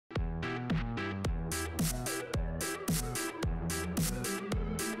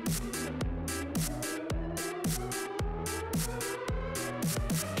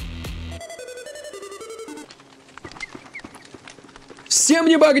Всем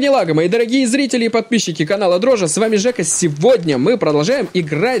не баг, не лага, мои дорогие зрители и подписчики канала ДРОЖА, с вами ЖЕКА. Сегодня мы продолжаем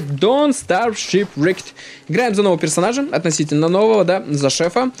играть Don't Starve Shipwrecked. Играем за нового персонажа, относительно нового, да, за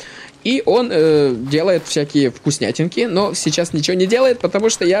шефа. И он делает всякие вкуснятинки, но сейчас ничего не делает, потому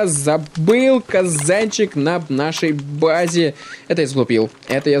что я забыл казанчик на нашей базе. Это я сглупил,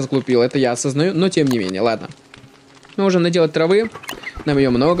 это я осознаю, но тем не менее, ладно. Мы можем наделать травы, нам ее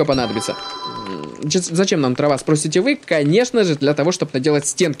много понадобится. Зачем нам трава, спросите вы? Конечно же, для того, чтобы наделать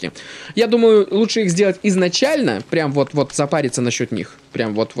стенки. Я думаю, лучше их сделать изначально, прям вот запариться насчет них.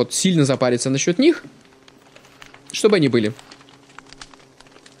 Прям вот сильно запариться насчет них, чтобы они были.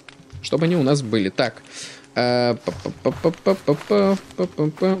 Чтобы они у нас были. Так. У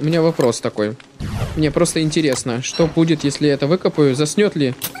меня вопрос такой. Мне просто интересно, что будет, если я это выкопаю? Заснет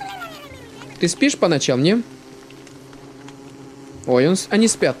ли? Ты спишь по ночам, не? Ой, они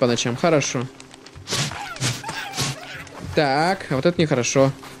спят по ночам, хорошо. Так, вот это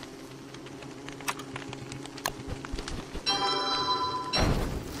нехорошо.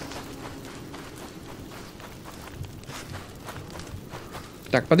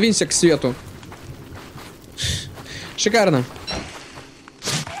 Так, подвинься к свету. Шикарно.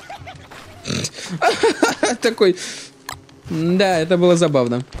 Такой. Да, это было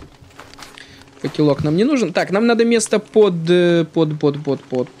забавно. Факелок нам не нужен. Так, нам надо место под.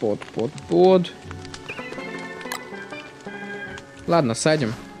 Ладно,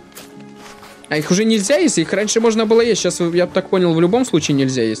 садим. А их уже нельзя есть? Их раньше можно было есть. Сейчас, я так понял, в любом случае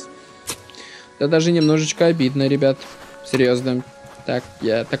нельзя есть. Это даже немножечко обидно, ребят. Серьезно. Так,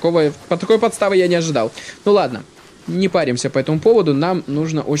 такой подставы я не ожидал. Ну ладно, не паримся по этому поводу. Нам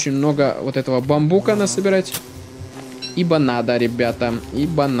нужно очень много вот этого бамбука насобирать. Ибо надо, ребята.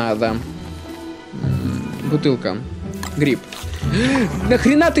 Ибо надо. Бутылка. Гриб.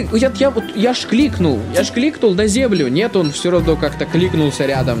 Нахрена ты? Я ж кликнул на землю. Нет, он все равно как-то кликнулся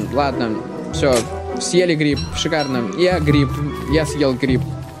рядом. Ладно, все, съели гриб. Шикарно. Я съел гриб.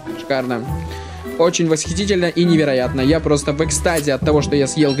 Шикарно. Очень восхитительно и невероятно. Я просто в экстазе от того, что я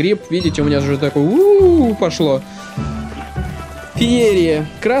съел гриб. Видите, у меня же такое пошло. Феерия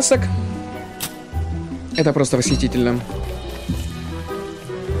красок. Это просто восхитительно.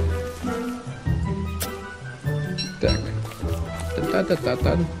 Так.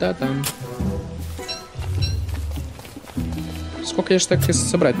 Та-та-та-та-та-та. Сколько я же так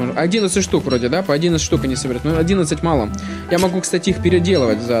собрать могу? 11 штук вроде, да? По 11 штук они собирают. Ну, 11 мало. Я могу, кстати, их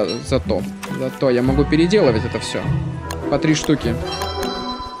переделывать зато я могу переделывать это все. По 3 штуки.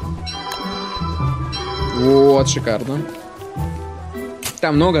 Вот, шикарно.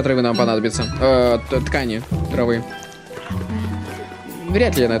 Там много травы нам понадобится. Ткани травы.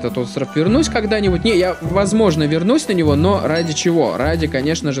 Вряд ли я на этот остров вернусь когда-нибудь. Не, я, возможно, вернусь на него, но ради чего? Ради,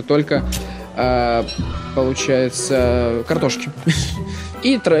 конечно же, только, получается, картошки.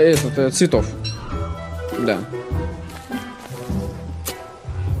 И цветов. Да.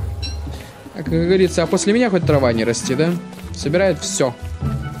 Как говорится, а после меня хоть трава не расти, да? Собирает все.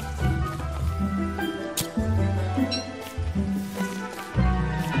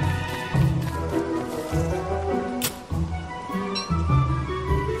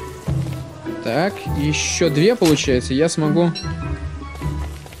 Так, еще 2 получается, я смогу.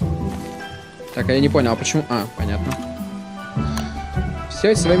 Так, а я не понял, а почему? А, понятно.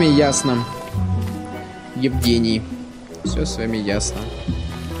 Все с вами ясно. Евгений. Все с вами ясно.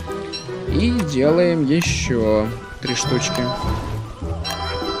 И делаем еще 3 штучки.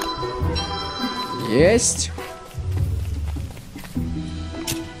 Есть.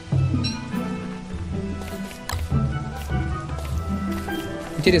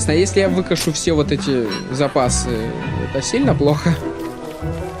 Интересно, а если я выкашу все вот эти запасы, это сильно плохо?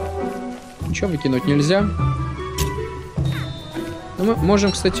 Ничего выкинуть нельзя. Но мы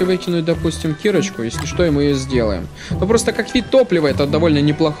можем, кстати, выкинуть, допустим, кирочку, если что, и мы ее сделаем. Но просто как вид топлива это довольно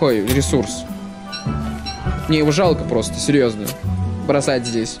неплохой ресурс. Мне его жалко просто, серьезно. Бросать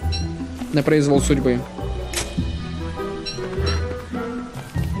здесь. На произвол судьбы.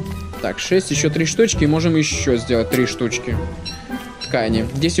 Так, 6, еще 3 штучки, и можем еще сделать 3 штучки. Ткани.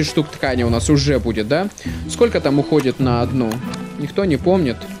 10 штук ткани у нас уже будет, да? Сколько там уходит на одну? Никто не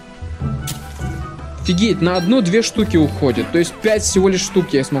помнит. Офигеть, на одну 2 штуки уходит. То есть 5 всего лишь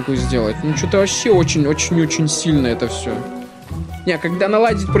штук я смогу сделать. Ну, что-то вообще очень-очень-очень сильно это все. Не, когда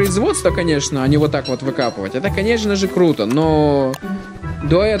наладить производство, конечно, а не вот так вот выкапывать, это, конечно же, круто. Но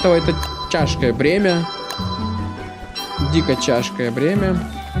до этого это тяжкое бремя. Дико тяжкое бремя.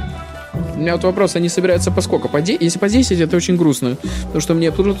 У меня вот вопрос, они собираются по сколько? Если по 10, это очень грустно. Потому что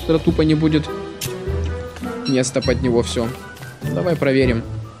мне тупо не будет места под него все. Давай проверим.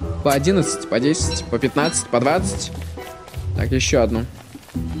 По 11, по 10, по 15, по 20. Так, еще одну.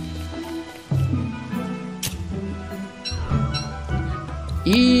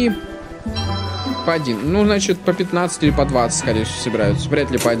 И по 1. Ну, значит, по 15 или по 20, скорее всего, собираются.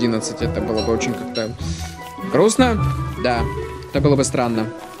 Вряд ли по 11. Это было бы очень как-то грустно. Да, это было бы странно.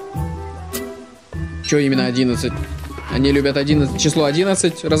 Че именно 11? Они любят 11, число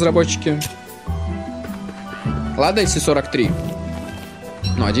 11, разработчики. Ладно, если 43.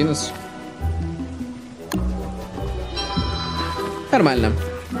 Ну, 11. Нормально.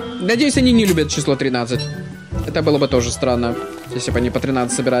 Надеюсь, они не любят число 13. Это было бы тоже странно, если бы они по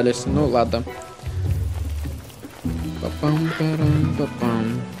 13 собирались. Ну, ладно.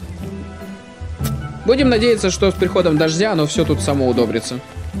 Будем надеяться, что с приходом дождя оно все тут само удобрится.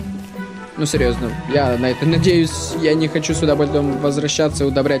 Ну, серьезно. Я на это надеюсь. Я не хочу сюда потом возвращаться и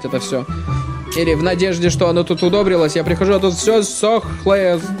удобрять это все. Или в надежде, что оно тут удобрилось, я прихожу, а тут все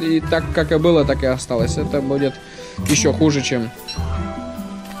сохлое. И так, как и было, так и осталось. Это будет еще хуже, чем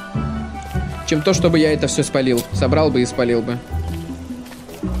то, чтобы я это все спалил. Собрал бы и спалил бы.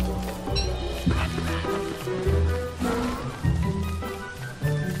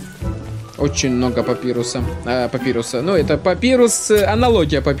 Очень много папируса. Папируса. Ну, это папирус,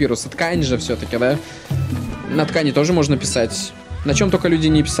 аналогия папируса. Ткань же все-таки, да? На ткани тоже можно писать. На чем только люди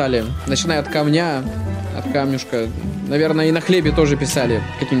не писали. Начиная от камня, от камешка. Наверное, и на хлебе тоже писали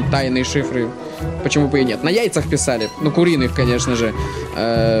какие-нибудь тайные шифры. Почему бы и нет? На яйцах писали. Ну, куриных, конечно же.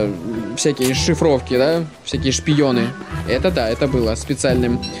 Всякие шифровки, да? Всякие шпионы. Это да, это было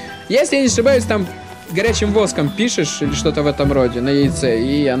специальным. Если я не ошибаюсь, там горячим воском пишешь или что-то в этом роде на яйце,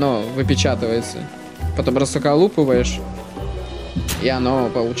 и оно выпечатывается. Потом рассоколупываешь, и оно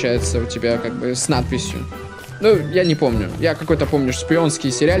получается у тебя как бы с надписью. Ну, я не помню. Я какой-то, помню,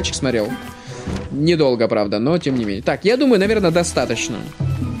 шпионский сериальчик смотрел. Недолго, правда, но тем не менее. Так, я думаю, наверное, достаточно.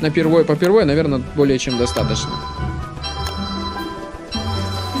 По первой, наверное, более чем достаточно.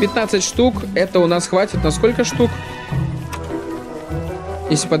 15 штук. Это у нас хватит на сколько штук?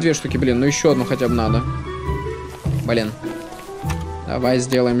 Если по 2 штуки, блин, ну еще одну хотя бы надо. Блин. Давай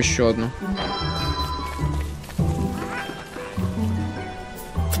сделаем еще одну.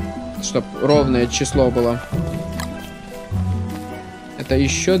 Чтоб ровное число было. Это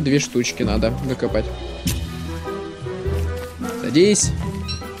еще 2 штучки надо выкопать. Садись.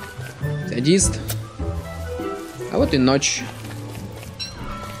 Садист. А вот и ночь.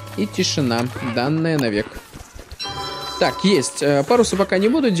 И тишина, данная навек. Так, есть. Парусы пока не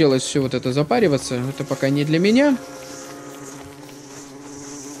буду делать, все вот это запариваться. Это пока не для меня.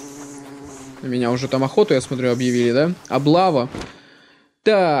 У меня уже там охоту, я смотрю, объявили, да? Облава.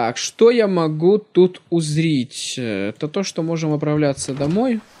 Так, что я могу тут узрить? Это то, что можем отправляться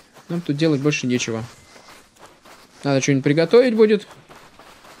домой. Нам тут делать больше нечего. Надо что-нибудь приготовить будет.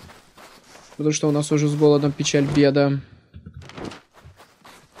 Потому что у нас уже с голодом печаль, беда.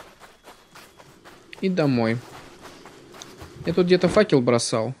 И домой. Я тут где-то факел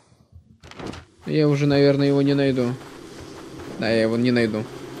бросал. Я уже, наверное, его не найду. Да, я его не найду.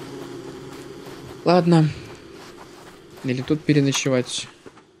 Ладно. Или тут переночевать.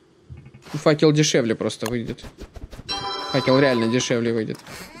 Факел дешевле просто выйдет. Факел реально дешевле выйдет.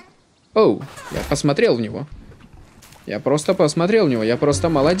 Оу, я посмотрел в него. Я просто посмотрел в него. Я просто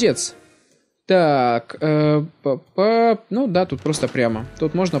молодец. Так. Ну да, тут просто прямо.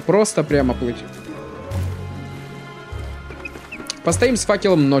 Тут можно просто прямо плыть. Постоим с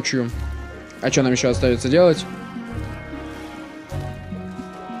факелом ночью. А что нам еще остается делать?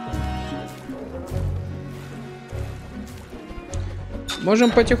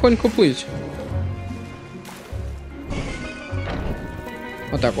 Можем потихоньку плыть.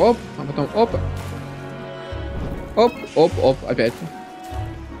 Вот так, оп, а потом оп. Оп, оп, оп, опять.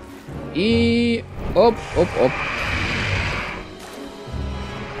 И оп, оп, оп.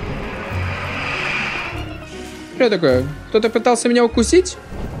 Что такое? Кто-то пытался меня укусить?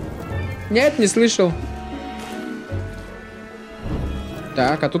 Нет, не слышал.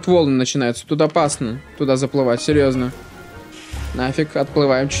 Так, а тут волны начинаются. Тут опасно. Туда заплывать, серьезно. Нафиг,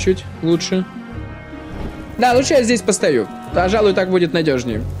 отплываем чуть-чуть лучше. Да, лучше я здесь постою. Пожалуй, так будет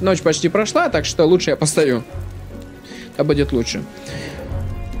надежнее. Ночь почти прошла, так что лучше я постою. Так будет лучше.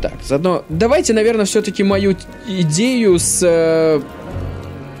 Так, заодно... Давайте, наверное, все-таки мою идею с...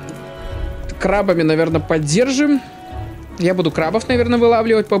 крабами, наверное, поддержим. Я буду крабов, наверное,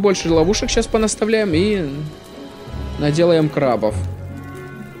 вылавливать побольше. Ловушек сейчас понаставляем и наделаем крабов.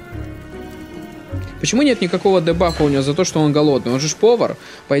 Почему нет никакого дебафа у него за то, что он голодный? Он же повар.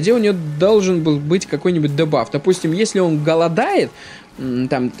 По идее, у него должен был быть какой-нибудь дебаф. Допустим, если он голодает,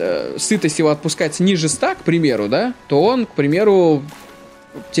 там, сытость его отпускается ниже 100, к примеру, да, то он, к примеру,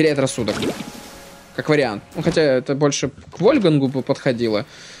 теряет рассудок. Как вариант. Ну, хотя это больше к Вольгангу бы подходило.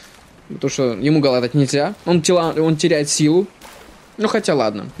 Потому что ему голодать нельзя. Он теряет силу. Ну, хотя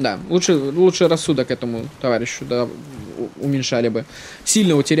ладно, да. Лучше рассудок этому товарищу, да, уменьшали бы.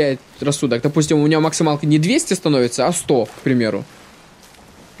 Сильно утеряет рассудок. Допустим, у него максималка не 200 становится, а 100, к примеру.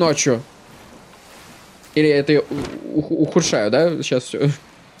 Ну, а чё? Или это я ухудшаю, да, сейчас все.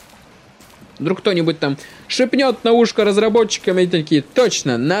 Вдруг кто-нибудь там шепнет на ушко разработчикам и такие,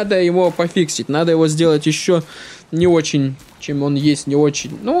 точно, надо его пофиксить, надо его сделать еще не очень, чем он есть, не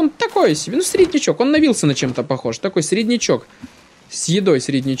очень. Ну, он такой себе, ну, среднячок, он на Вилсона чем-то похож, такой среднячок. С едой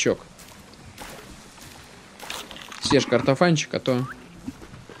среднячок. Съешь картофанчик, а то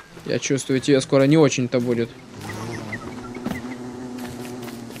я чувствую, тебе скоро не очень-то будет.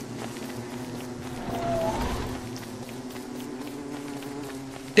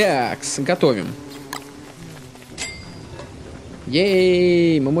 Так, готовим.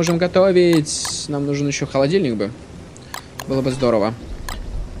 Ей, мы можем готовить. Нам нужен еще холодильник бы. Было бы здорово.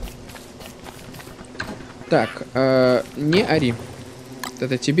 Так, не ори.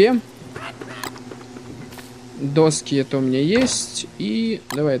 Это тебе. Доски это у меня есть. И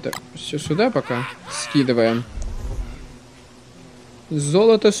давай это все сюда пока скидываем.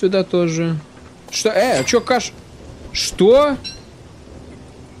 Золото сюда тоже. Что? Чё каш... Что?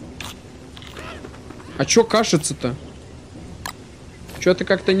 А чё кашится-то? Чё-то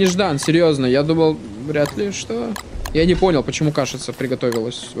как-то неждан, серьезно. Я думал, вряд ли что... Я не понял, почему кашица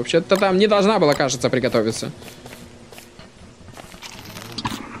приготовилась. Вообще-то там не должна была кашица приготовиться.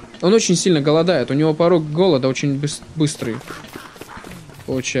 Он очень сильно голодает. У него порог голода очень быстрый.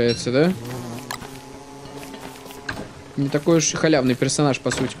 Получается, да? Не такой уж и халявный персонаж, по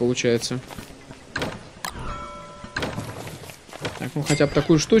сути, получается. Так, ну хотя бы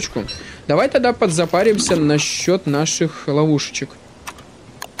такую штучку. Давай тогда подзапаримся насчет наших ловушечек.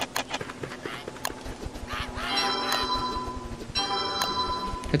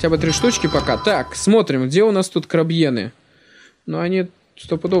 Хотя бы 3 штучки пока. Так, смотрим, где у нас тут крабьены. Ну, они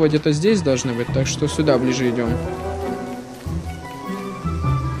стопудово где-то здесь должны быть, так что сюда ближе идем.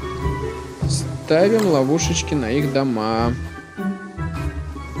 Ставим ловушечки на их дома.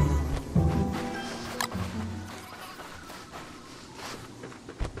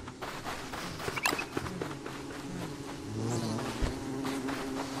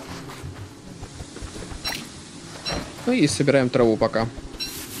 Ну и собираем траву пока.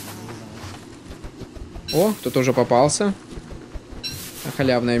 О, кто-то уже попался.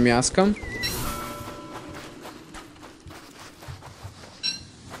 Халявное мяско.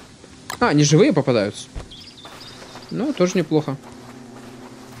 А, они живые попадаются. Ну, тоже неплохо.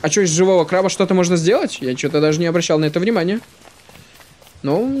 А что, из живого краба что-то можно сделать? Я что-то даже не обращал на это внимания.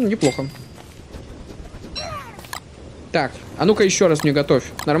 Ну, неплохо. Так, а ну-ка еще раз мне готовь.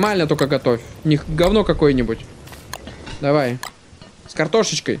 Нормально только готовь. Не говно какое-нибудь. Давай. С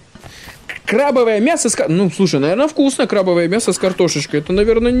картошечкой. Крабовое мясо с... Ну, слушай, наверное, вкусно крабовое мясо с картошечкой. Это,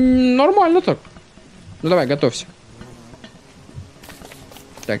 наверное, нормально так. Ну, давай, готовься.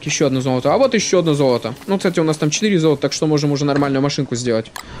 Так, еще одно золото. А вот еще одно золото. Ну, кстати, у нас там 4 золота, так что можем уже нормальную машинку сделать.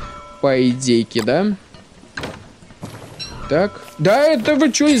 По идейке, да? Так. Да это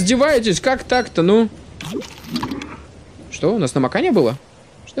вы что, издеваетесь? Как так-то, ну? Что, у нас намокание было?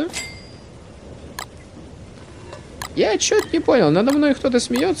 Что? Я что-то не понял. Надо мной кто-то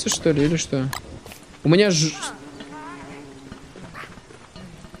смеется, что ли, или что? У меня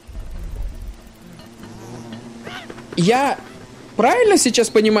Я правильно сейчас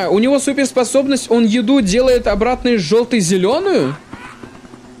понимаю? У него суперспособность, он еду делает обратно из желтой зеленую?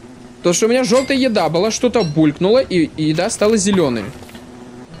 То, что у меня желтая еда была, что-то булькнуло, и еда стала зеленой.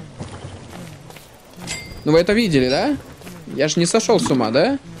 Ну, вы это видели, да? Я же не сошел с ума,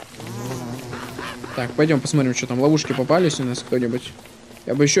 да? Так, пойдем посмотрим, что там. Ловушки попались у нас кто-нибудь.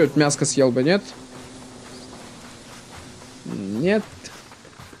 Я бы еще мяско съел бы, нет? Нет.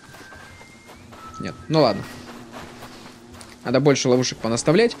 Нет, ну ладно. Надо больше ловушек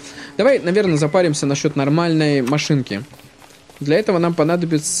понаставлять. Давай, наверное, запаримся насчет нормальной машинки. Для этого нам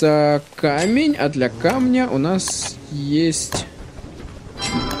понадобится камень, а для камня у нас есть...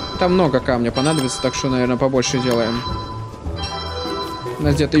 Там много камня понадобится, так что, наверное, побольше делаем. У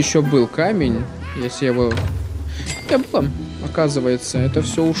нас где-то еще был камень. Если его... Не было, оказывается, это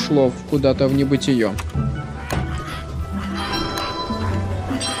все ушло куда-то в небытие.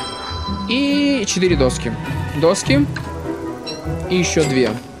 И 4 доски. Доски. И еще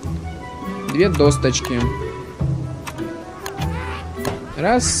 2. 2 досточки.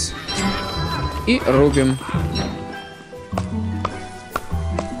 Раз. И рубим.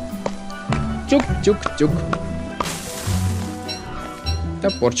 Тюк-тюк-тюк.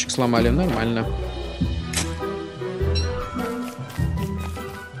 Топорчик сломали, нормально.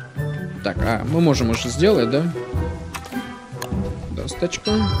 Так, мы можем уже сделать, да?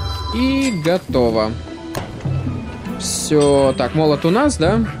 Досточку. И готово. Все. Так, молот у нас,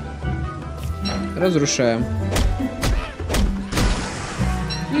 да? Разрушаем.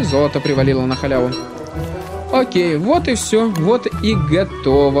 И золото привалило на халяву. Окей, вот и все. Вот и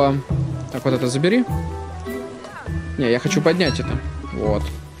готово. Так, вот это забери. Не, я хочу поднять это. Вот.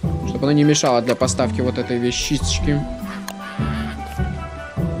 Чтобы оно не мешало для поставки вот этой вещички.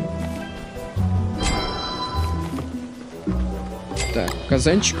 Так,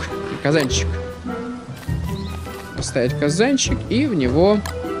 казанчик. Казанчик. Поставить казанчик и в него...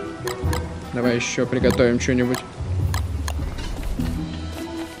 Давай еще приготовим что-нибудь.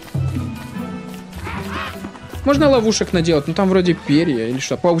 Можно ловушек наделать, но там вроде перья или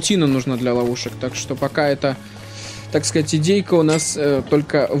что. Паутина нужна для ловушек, так что пока это, так сказать, идейка у нас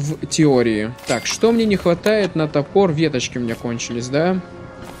только в теории. Так, что мне не хватает на топор? Веточки у меня кончились, да?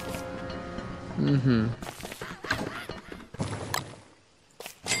 Угу.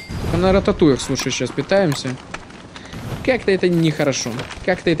 Только на рататуях, слушай, сейчас питаемся. Как-то это нехорошо.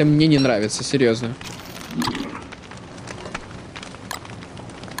 Как-то это мне не нравится, серьезно.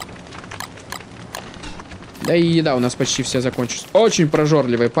 Да и еда у нас почти вся закончилась. Очень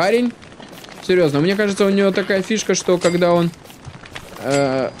прожорливый парень. Серьезно, мне кажется, у него такая фишка, что когда он...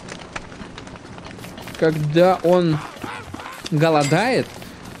 когда он голодает,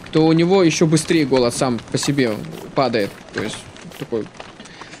 то у него еще быстрее голод сам по себе падает. То есть такой...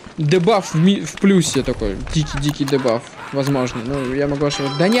 Дебаф в плюсе такой. Дикий дебаф. Возможно. Ну, я могу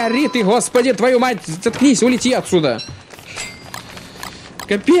ошибаться. Да не ори ты, господи, твою мать! Заткнись, улети отсюда!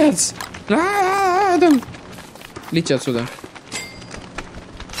 Капец! Лети отсюда.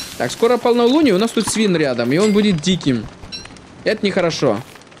 Так, скоро полнолуние, у нас тут свин рядом, и он будет диким. Это нехорошо.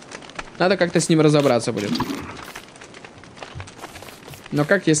 Надо как-то с ним разобраться будет. Но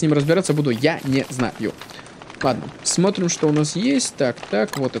как я с ним разбираться буду, я не знаю. Ладно, смотрим, что у нас есть. Так,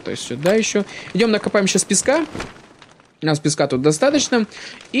 вот это сюда еще. Идем накопаем сейчас песка. У нас песка тут достаточно.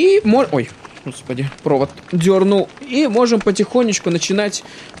 И ой, господи, провод дернул. И можем потихонечку начинать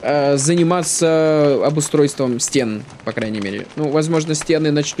заниматься обустройством стен, по крайней мере. Ну, возможно, стены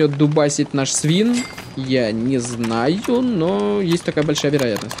начнет дубасить наш свин. Я не знаю, но есть такая большая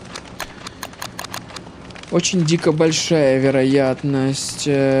вероятность. Очень дико большая вероятность.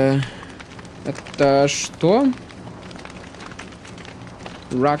 Это что?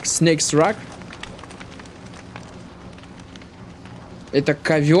 Rock, Snakes Rock. Это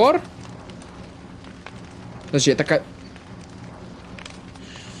ковер? Подожди, это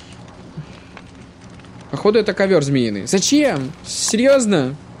походу это ковер змеиный. Зачем?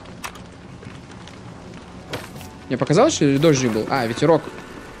 Серьезно? Мне показалось, что дождик был. А, ветерок.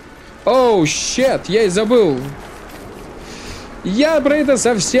 Оу, щет, я и забыл. Я про это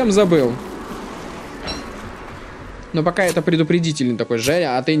совсем забыл. Но пока это предупредительный такой.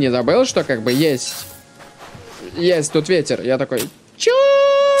 Женя, а ты не забыл, что как бы есть тут ветер? Я такой, чё?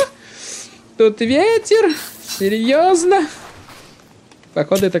 Тут ветер? Серьезно?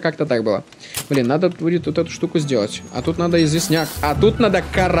 Походу это как-то так было. Блин, надо будет вот эту штуку сделать. А тут надо известняк. А тут надо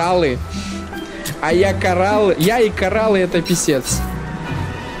кораллы. А я и кораллы это писец.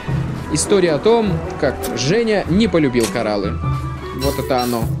 История о том, как Женя не полюбил кораллы. Вот это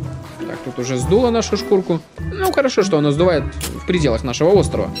оно. Так, тут уже сдуло нашу шкурку. Ну, хорошо, что оно сдувает в пределах нашего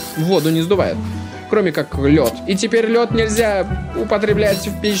острова. Воду не сдувает. Кроме как лед. И теперь лед нельзя употреблять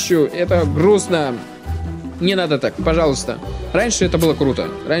в пищу. Это грустно. Не надо так, пожалуйста. Раньше это было круто.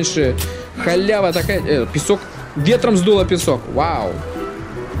 Раньше халява такая... песок. Ветром сдуло песок. Вау.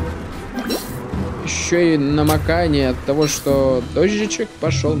 Еще и намокание от того, что дождичек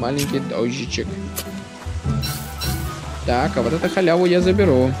пошел. Маленький дождичек. Так, а вот эту халяву я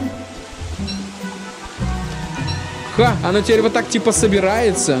заберу. Ха, оно теперь вот так типа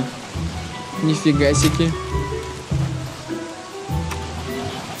собирается. Нифига сики.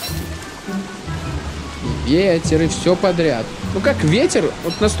 И ветер, и все подряд. Ну как ветер?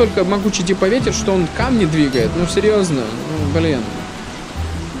 Вот настолько могучий типа ветер, что он камни двигает. Ну серьезно, ну блин.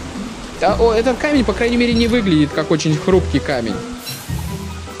 Этот камень, по крайней мере, не выглядит как очень хрупкий камень.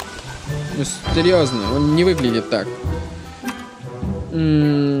 Ну серьезно, он не выглядит так.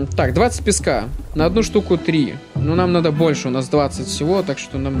 Так, 20 песка. На одну штуку 3. Ну, нам надо больше. У нас 20 всего, так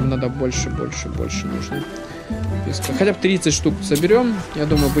что нам надо больше нужно песка. Хотя бы 30 штук соберем. Я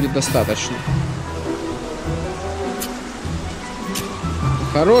думаю, будет достаточно.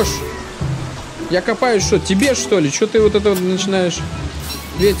 Хорош. Я копаю, что? Тебе, что ли? Что ты вот это вот начинаешь?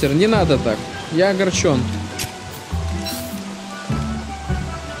 Ветер, не надо так. Я огорчен.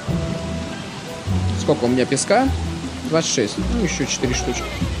 Сколько у меня песка? 26. Ну, еще 4 штучки.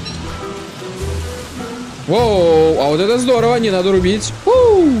 Воу, а вот это здорово, не надо рубить.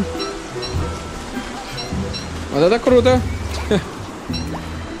 Вот это круто.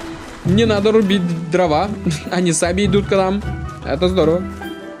 Не надо рубить дрова. Они сами идут к нам. Это здорово.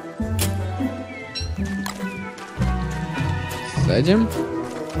 Садим.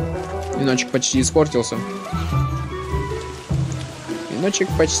 Веночек почти испортился. Веночек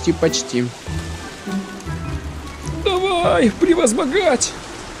почти. Давай, превозмогать.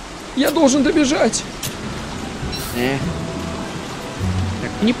 Я должен добежать.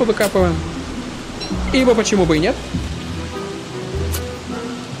 Так, не повыкапываем. Ибо почему бы и нет?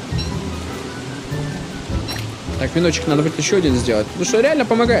 Так, веночек надо будет еще один сделать. Ну что, реально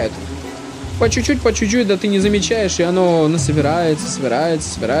помогает. По чуть-чуть, да ты не замечаешь, и оно насобирается,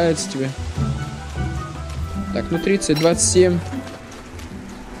 собирается тебе. Так, ну 30, 27.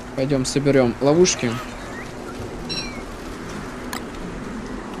 Пойдем соберем ловушки.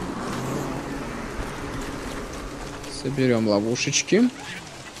 Соберем ловушечки.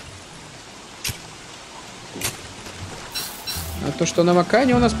 А то, что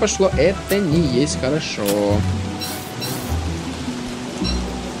намокание у нас пошло, это не есть хорошо.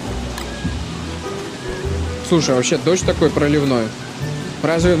 Слушай, вообще дождь такой проливной.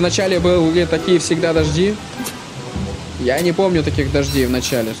 Разве в начале были такие всегда дожди? Я не помню таких дождей в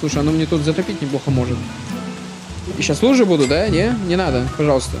начале. Слушай, оно мне тут затопить неплохо может. И сейчас лужи буду, да? Не надо,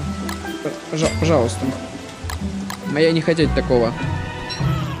 пожалуйста. Пожалуйста. Моя не хотеть такого.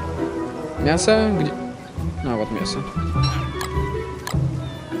 Мясо? Где? А, вот мясо.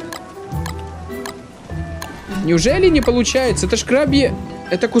 Неужели не получается? Это ж крабье...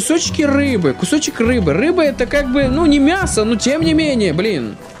 Это кусочки рыбы. Кусочек рыбы. Рыба это как бы, ну, не мясо, но тем не менее,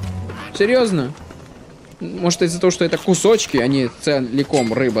 блин. Серьезно? Может, из-за того, что это кусочки, а не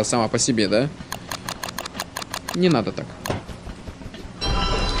целиком рыба сама по себе, да? Не надо так.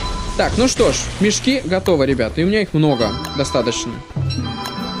 Так, ну что ж, мешки готовы, ребята. И у меня их много. Достаточно.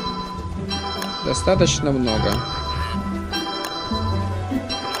 Достаточно много.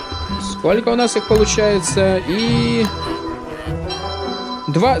 Сколько у нас их получается? И...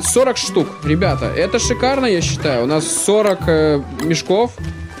 40 штук, ребята. Это шикарно, я считаю. У нас 40 мешков.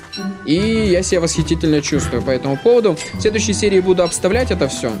 И я себя восхитительно чувствую по этому поводу. В следующей серии буду обставлять это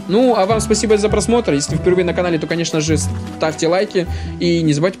все. Ну, а вам спасибо за просмотр. Если вы впервые на канале, то, конечно же, ставьте лайки. И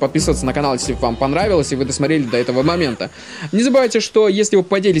не забывайте подписываться на канал, если вам понравилось, и вы досмотрели до этого момента. Не забывайте, что если вы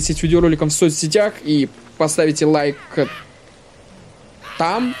поделитесь видеороликом в соцсетях и поставите лайк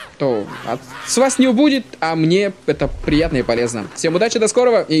там, то с вас не убудет, а мне это приятно и полезно. Всем удачи, до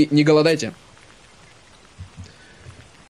скорого и не голодайте.